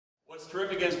What's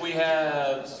terrific is we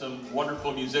have some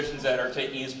wonderful musicians that are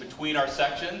taking us between our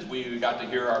sections. We got to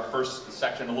hear our first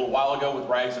section a little while ago with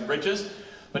Rags and Bridges,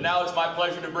 but now it's my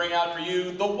pleasure to bring out for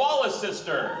you the Wallace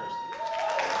Sisters.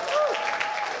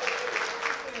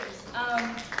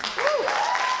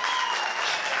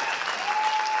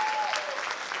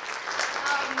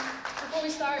 Before we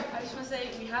start, I just want to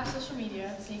say we have social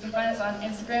media, so you can find us on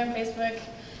Instagram, Facebook,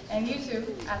 and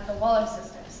YouTube at the Wallace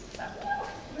Sisters. So.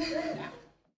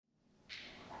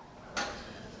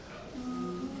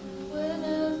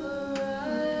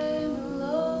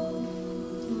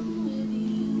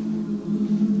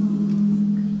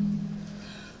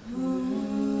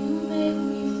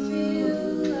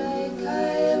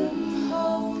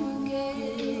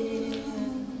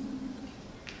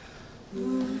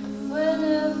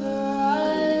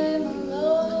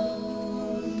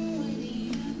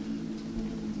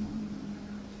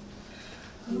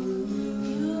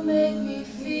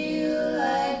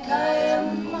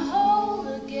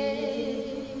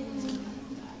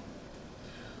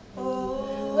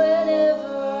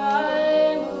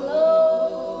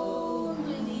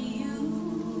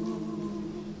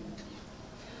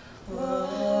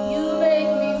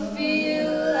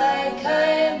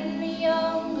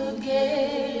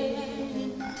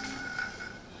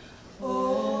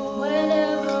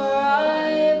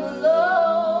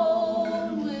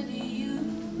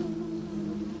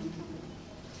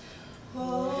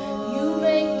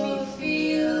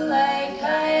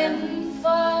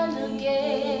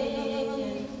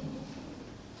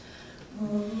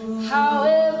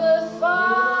 However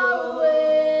far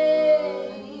away,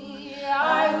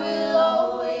 I will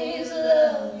always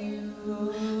love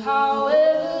you.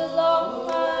 However long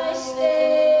I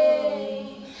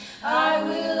stay, I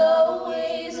will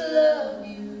always love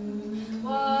you.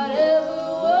 Whatever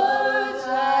words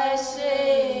I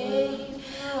say,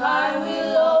 I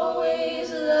will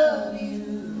always love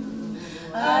you.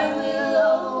 I will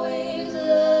always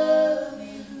love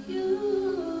you.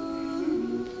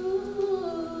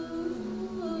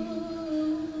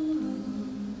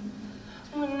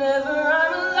 Whenever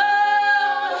I'm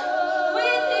alone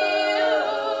with you,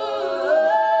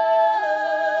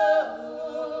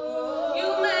 you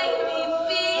make me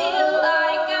feel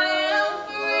like I am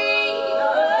free.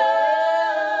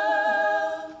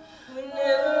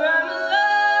 Whenever I'm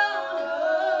alone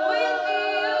with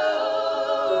you,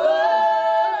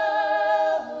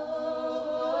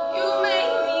 you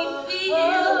make me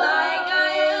feel like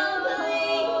I am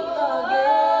clean.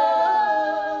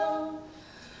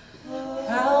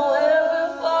 However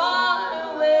far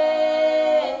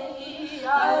away, I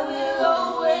will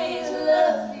always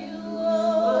love you.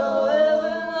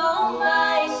 However long I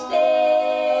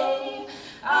stay,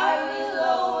 I will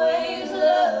always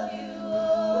love you.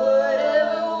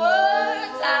 Whatever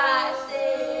words I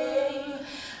say,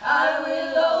 I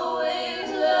will always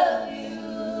love you.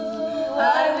 I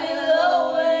will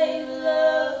always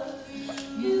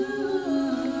love you.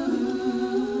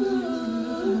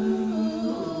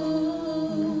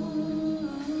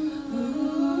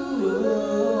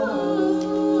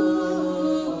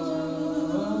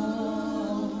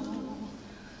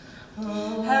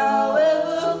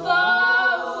 However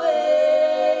far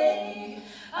away,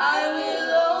 I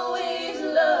will always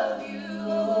love you.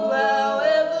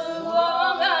 However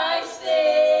long I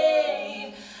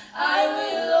stay, I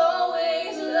will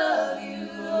always love you.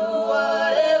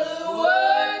 Whatever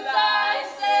words I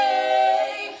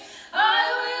say, I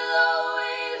will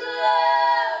always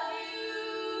love you.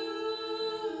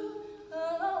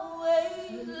 I'll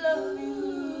always love you.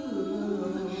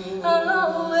 I'll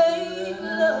always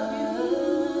love you.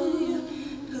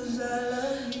 'Cause I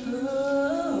love you.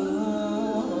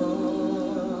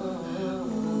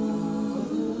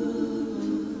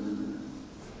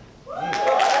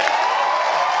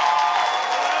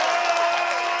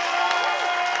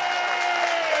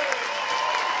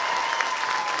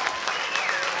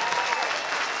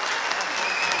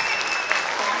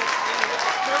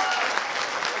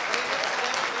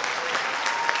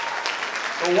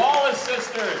 The Wallace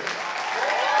Sisters.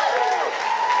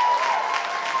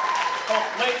 Oh,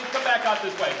 ladies, come back out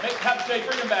this way. Have Jay,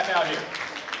 bring them back out here.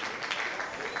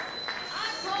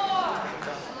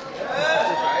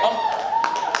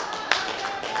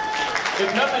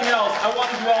 If nothing else, I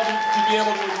wanted you all to be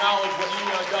able to acknowledge what you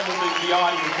have done with the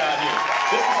audience out here.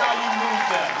 This is how you move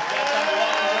them. That's how you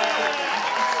walk away with it. You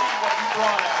can see what you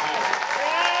brought out here.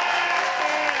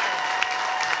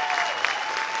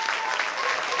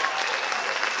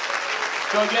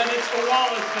 So again, it's the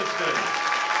Wallace Sisters.